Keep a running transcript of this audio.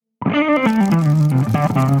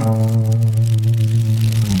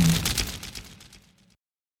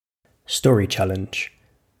Story Challenge,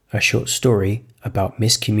 a short story about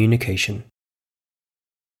miscommunication.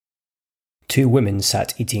 Two women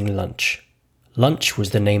sat eating lunch. Lunch was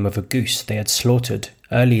the name of a goose they had slaughtered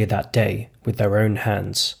earlier that day with their own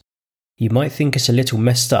hands. You might think it's a little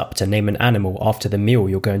messed up to name an animal after the meal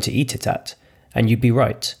you're going to eat it at, and you'd be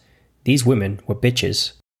right. These women were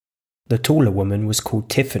bitches. The taller woman was called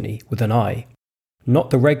Tiffany with an I. Not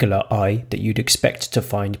the regular I that you'd expect to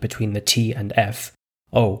find between the T and F.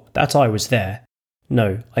 Oh, that I was there.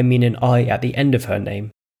 No, I mean an I at the end of her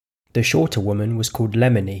name. The shorter woman was called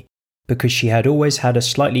Lemony, because she had always had a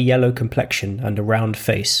slightly yellow complexion and a round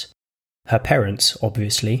face. Her parents,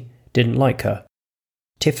 obviously, didn't like her.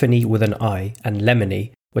 Tiffany with an I and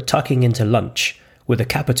Lemony were tucking into lunch, with a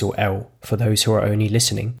capital L for those who are only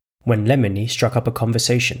listening, when Lemony struck up a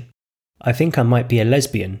conversation. "I think I might be a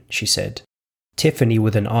lesbian," she said. Tiffany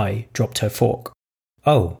with an I dropped her fork.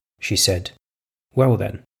 "Oh," she said. "Well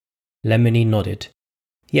then." Lemony nodded.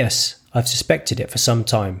 "Yes, I've suspected it for some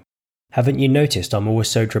time. Haven't you noticed I'm always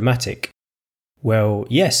so dramatic?" "Well,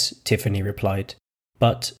 yes," Tiffany replied.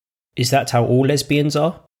 "But is that how all lesbians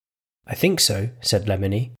are?" "I think so," said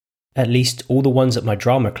Lemony. "At least all the ones at my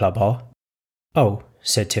drama club are." "Oh,"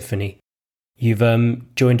 said Tiffany.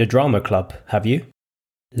 "You've, joined a drama club, have you?"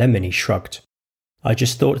 Lemony shrugged. "I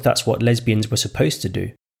just thought that's what lesbians were supposed to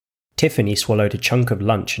do." Tiffany swallowed a chunk of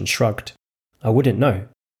lunch and shrugged. "I wouldn't know.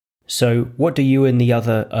 So what do you and the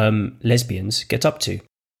other, lesbians get up to?"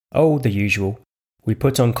 "Oh, the usual. We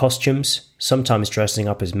put on costumes, sometimes dressing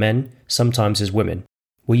up as men, sometimes as women.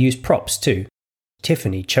 We use props too."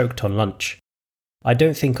 Tiffany choked on lunch. "I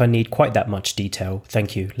don't think I need quite that much detail,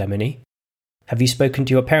 thank you, Lemony." "Have you spoken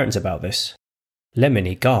to your parents about this?"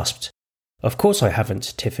 Lemony gasped. "Of course I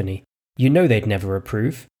haven't, Tiffany. You know they'd never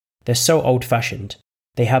approve. They're so old-fashioned.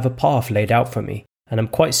 They have a path laid out for me, and I'm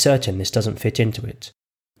quite certain this doesn't fit into it.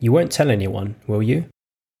 You won't tell anyone, will you?"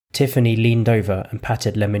 Tiffany leaned over and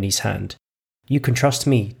patted Lemony's hand. "You can trust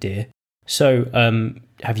me, dear. So,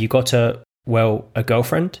 have you got a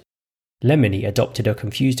girlfriend?" Lemony adopted a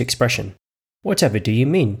confused expression. "Whatever do you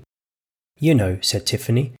mean?" "You know," said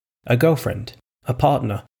Tiffany. "A girlfriend. A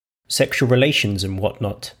partner. Sexual relations and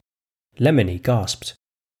whatnot." Lemony gasped.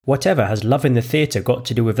 "Whatever has love in the theatre got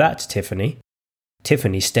to do with that, Tiffany?"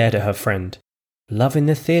 Tiffany stared at her friend. "Love in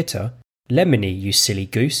the theatre? Lemony, you silly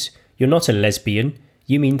goose. You're not a lesbian.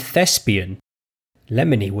 You mean thespian."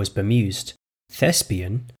 Lemony was bemused.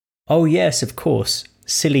 "Thespian? Oh yes, of course.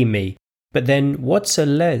 Silly me. But then what's a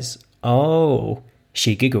les? Oh."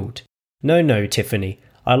 She giggled. No, Tiffany.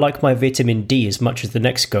 I like my vitamin D as much as the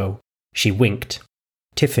next girl." She winked.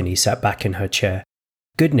 Tiffany sat back in her chair.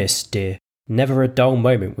 "Goodness, dear. Never a dull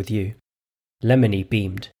moment with you." Lemony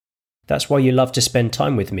beamed. "That's why you love to spend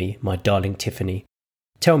time with me, my darling Tiffany.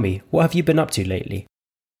 Tell me, what have you been up to lately?"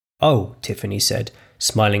 "Oh," Tiffany said,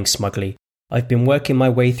 smiling smugly, "I've been working my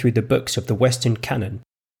way through the books of the Western canon."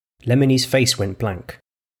 Lemony's face went blank.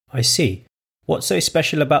 "I see. What's so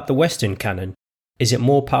special about the Western canon? Is it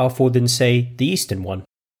more powerful than, say, the Eastern one?"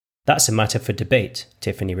 "That's a matter for debate,"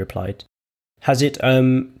 Tiffany replied. "Has it,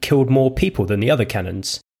 killed more people than the other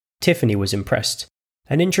canons?" Tiffany was impressed.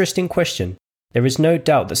 "An interesting question. There is no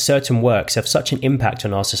doubt that certain works have such an impact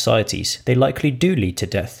on our societies, they likely do lead to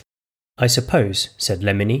death." "I suppose," said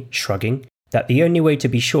Lemony, shrugging, "that the only way to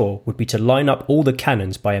be sure would be to line up all the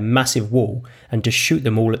cannons by a massive wall and to shoot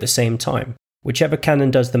them all at the same time. Whichever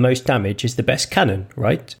cannon does the most damage is the best cannon,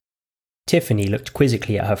 right?" Tiffany looked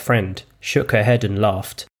quizzically at her friend, shook her head and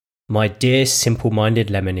laughed. "My dear simple-minded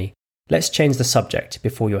Lemony, let's change the subject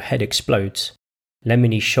before your head explodes."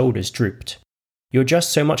 Lemony's shoulders drooped. "You're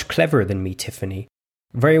just so much cleverer than me, Tiffany.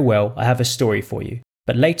 Very well, I have a story for you,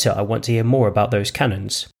 but later I want to hear more about those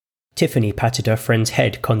cannons." Tiffany patted her friend's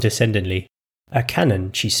head condescendingly. "A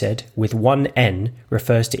canon," she said, "with one N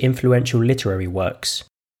refers to influential literary works."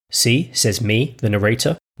 "See, says me, the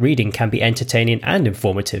narrator, reading can be entertaining and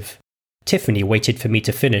informative." Tiffany waited for me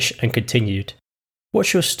to finish and continued.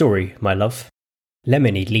 "What's your story, my love?"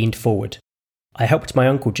 Lemony leaned forward. "I helped my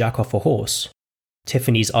uncle jack off a horse."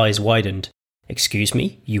 Tiffany's eyes widened. "Excuse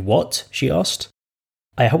me, you what?" she asked.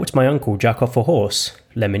 "I helped my uncle jack off a horse,"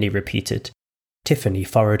 Lemony repeated. Tiffany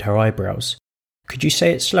furrowed her eyebrows. "Could you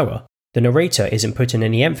say it slower? The narrator isn't putting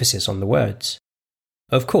any emphasis on the words."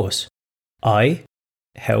 "Of course. I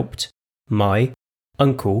helped my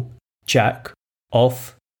uncle jack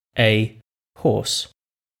off a horse."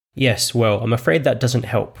 "Yes, well, I'm afraid that doesn't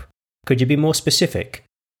help. Could you be more specific?"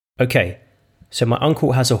 "Okay, so my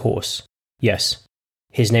uncle has a horse. Yes.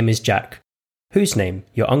 His name is Jack. Whose name,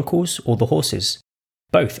 your uncle's or the horse's?"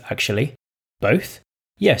 Both, actually. Both?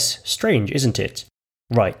 Yes, strange, isn't it?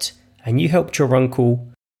 Right, and you helped your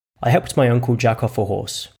uncle... I helped my Uncle Jack off a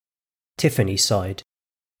horse. Tiffany sighed.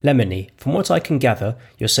 Lemony, from what I can gather,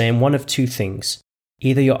 you're saying one of two things.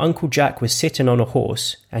 Either your Uncle Jack was sitting on a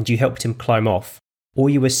horse and you helped him climb off, or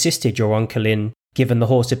you assisted your uncle in giving the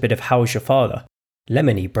horse a bit of how's your father.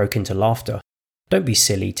 Lemony broke into laughter. Don't be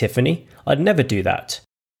silly, Tiffany. I'd never do that.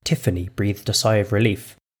 Tiffany breathed a sigh of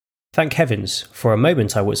relief. Thank heavens, for a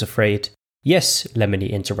moment I was afraid. Yes, Lemony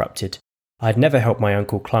interrupted. I'd never help my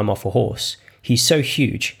uncle climb off a horse. He's so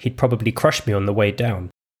huge, he'd probably crush me on the way down.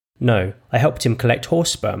 No, I helped him collect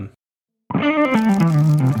horse sperm.